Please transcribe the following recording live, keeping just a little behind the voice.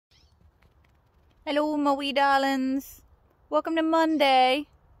Hello, my wee darlings. Welcome to Monday.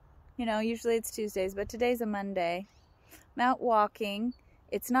 You know, usually it's Tuesdays, but today's a Monday. I'm out walking.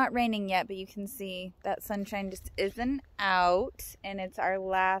 It's not raining yet, but you can see that sunshine just isn't out. And it's our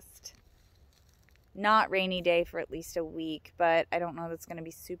last not rainy day for at least a week, but I don't know if it's going to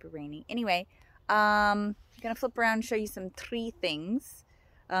be super rainy. Anyway, I'm going to flip around and show you some tree things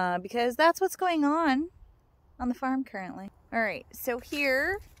because that's what's going on the farm currently. All right, so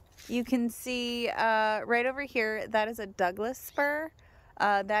here you can see right over here, that is a Douglas fir.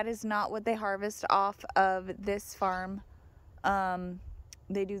 That is not what they harvest off of this farm.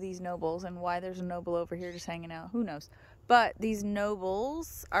 They do these nobles, and why there's a noble over here just hanging out, who knows. But these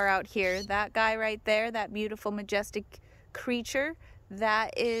nobles are out here. That guy right there, that beautiful, majestic creature,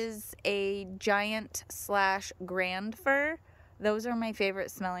 that is a giant / grand fir. Those are my favorite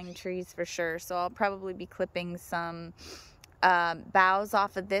smelling trees for sure. So I'll probably be clipping some boughs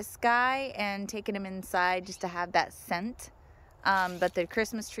off of this guy and taking them inside just to have that scent. But the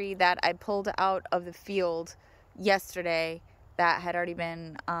Christmas tree that I pulled out of the field yesterday that had already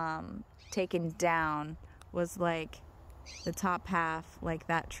been taken down was like the top half, like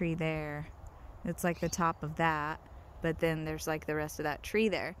that tree there. It's like the top of that, but then there's like the rest of that tree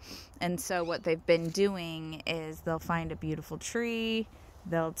there. And so what they've been doing is they'll find a beautiful tree,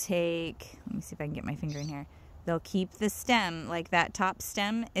 they'll take, let me see if I can get my finger in here, they'll keep the stem, like that top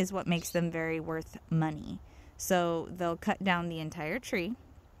stem is what makes them very worth money. So they'll cut down the entire tree,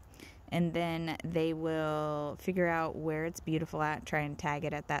 and then they will figure out where it's beautiful at, try and tag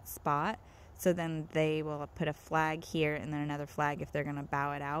it at that spot. So then they will put a flag here and then another flag if they're going to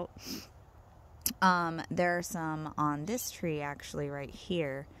bow it out. There are some on this tree actually right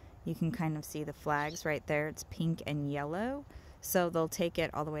here. You can kind of see the flags right there. It's pink and yellow. So they'll take it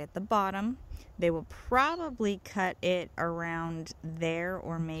all the way at the bottom. They will probably cut it around there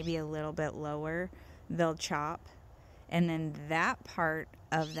or maybe a little bit lower. They'll chop. And then that part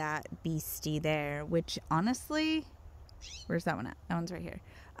of that beastie there, which honestly, where's that one at? That one's right here.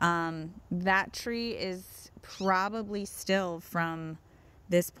 That tree is probably still from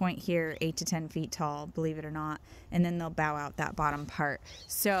this point here 8 to 10 feet tall, believe it or not. And then they'll bow out that bottom part.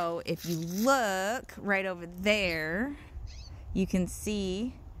 So if you look right over there, you can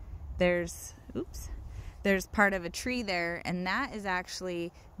see there's part of a tree there, and that is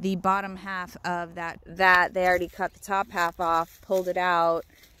actually the bottom half of that they already cut the top half off, pulled it out,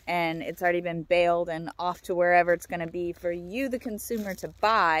 and it's already been baled and off to wherever it's going to be for you, the consumer, to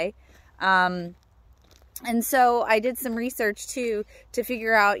buy. And so I did some research too to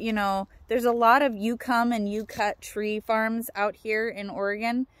figure out, you know, there's a lot of you come and you cut tree farms out here in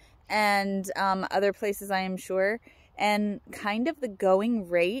Oregon and other places, I am sure. And kind of the going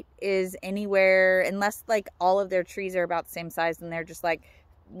rate is anywhere, unless like all of their trees are about the same size and they're just like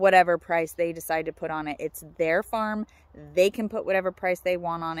whatever price they decide to put on it. It's their farm. They can put whatever price they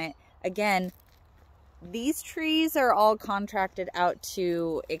want on it. Again, these trees are all contracted out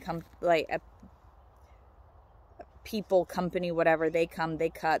to a people company, whatever. They come, they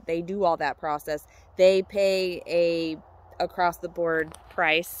cut, they do all that process. They pay a across the board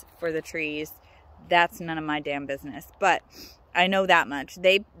price for the trees. That's none of my damn business, but I know that much.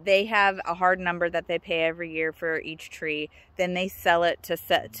 They have a hard number that they pay every year for each tree. Then they sell it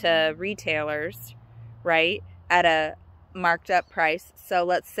to retailers, right, at a marked up price. So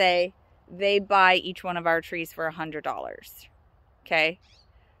let's say they buy each one of our trees for $100. Okay.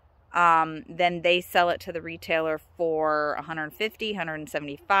 Then they sell it to the retailer for $150,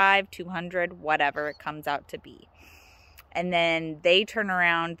 $175, $200, whatever it comes out to be. And then they turn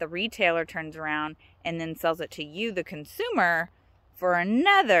around, the retailer turns around and then sells it to you, the consumer, for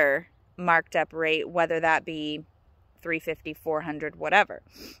another marked up rate, whether that be $350, $400, whatever.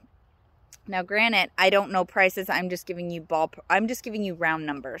 Now, granted, I don't know prices. I'm just giving you round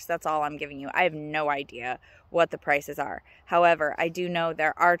numbers. That's all I'm giving you. I have no idea what the prices are. However, I do know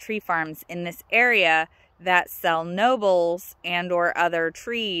there are tree farms in this area that sell nobles and or other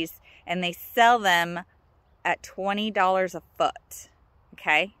trees, and they sell them at $20 a foot.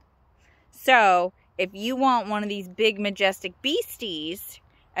 Okay? So, if you want one of these big majestic beasties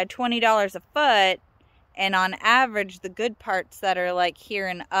at $20 a foot, and on average the good parts that are like here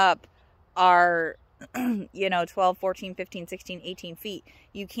and up are, you know, 12, 14, 15, 16, 18 feet.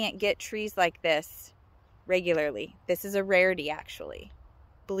 You can't get trees like this regularly. This is a rarity, actually.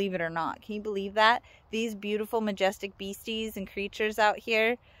 Believe it or not. Can you believe that? These beautiful, majestic beasties and creatures out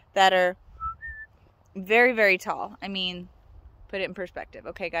here that are very, very tall. I mean, put it in perspective.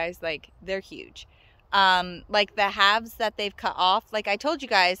 Okay, guys? Like, they're huge. Like the halves that they've cut off. Like I told you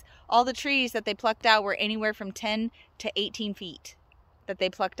guys, all the trees that they plucked out were anywhere from 10 to 18 feet that they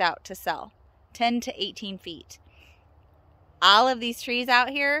plucked out to sell. 10 to 18 feet. All of these trees out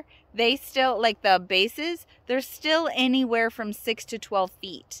here, they still, like the bases, they're still anywhere from 6 to 12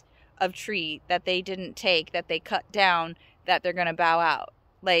 feet of tree that they didn't take, that they cut down, that they're going to bow out.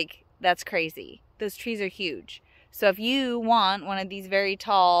 Like, that's crazy. Those trees are huge. So if you want one of these very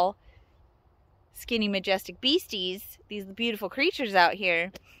tall, skinny, majestic beasties, these beautiful creatures out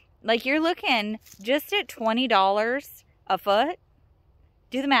here, like you're looking just at $20 a foot.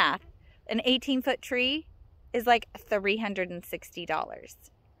 Do the math. An 18-foot tree is like $360.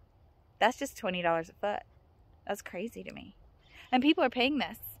 That's just $20 a foot. That's crazy to me. And people are paying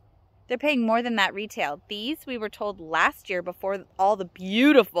this. They're paying more than that retail. These, we were told last year, before all the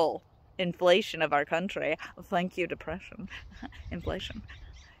beautiful inflation of our country. Thank you, depression. Inflation.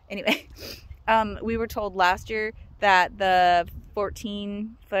 Anyway, we were told last year that the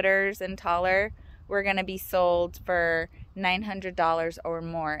 14-footers and taller were going to be sold for $900 or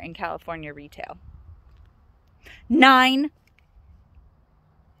more in California retail.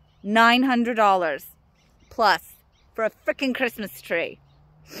 $900 plus for a freaking Christmas tree.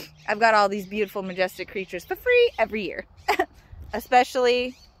 I've got all these beautiful, majestic creatures for free every year.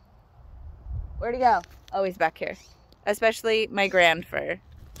 Especially, where'd he go? Oh, he's back here. Especially my grand fir.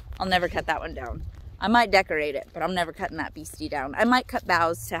 I'll never cut that one down. I might decorate it, but I'm never cutting that beastie down. I might cut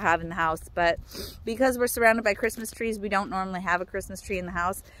boughs to have in the house, but because we're surrounded by Christmas trees, we don't normally have a Christmas tree in the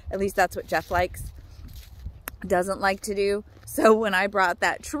house. At least that's what Jeff likes. Doesn't like to do. So when I brought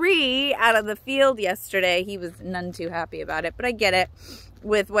that tree out of the field yesterday, he was none too happy about it. But I get it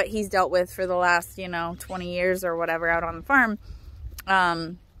with what he's dealt with for the last, 20 years or whatever out on the farm.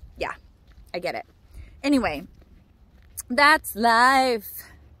 Yeah, I get it. Anyway, that's life.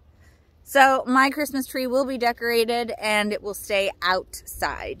 So my Christmas tree will be decorated and it will stay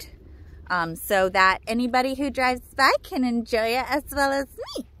outside. So that anybody who drives by can enjoy it as well as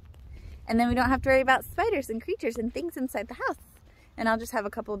me. And then we don't have to worry about spiders and creatures and things inside the house. And I'll just have a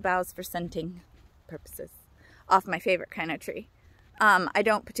couple of boughs for scenting purposes off my favorite kind of tree. I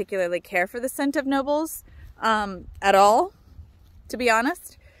don't particularly care for the scent of nobles at all, to be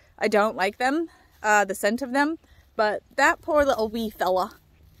honest. I don't like them, the scent of them. But that poor little wee fella,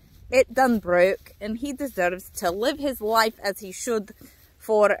 it done broke. And he deserves to live his life as he should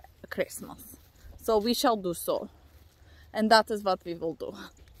for Christmas. So we shall do so. And that is what we will do.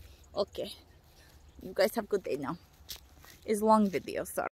 Okay, you guys have a good day now. It's a long video, sorry.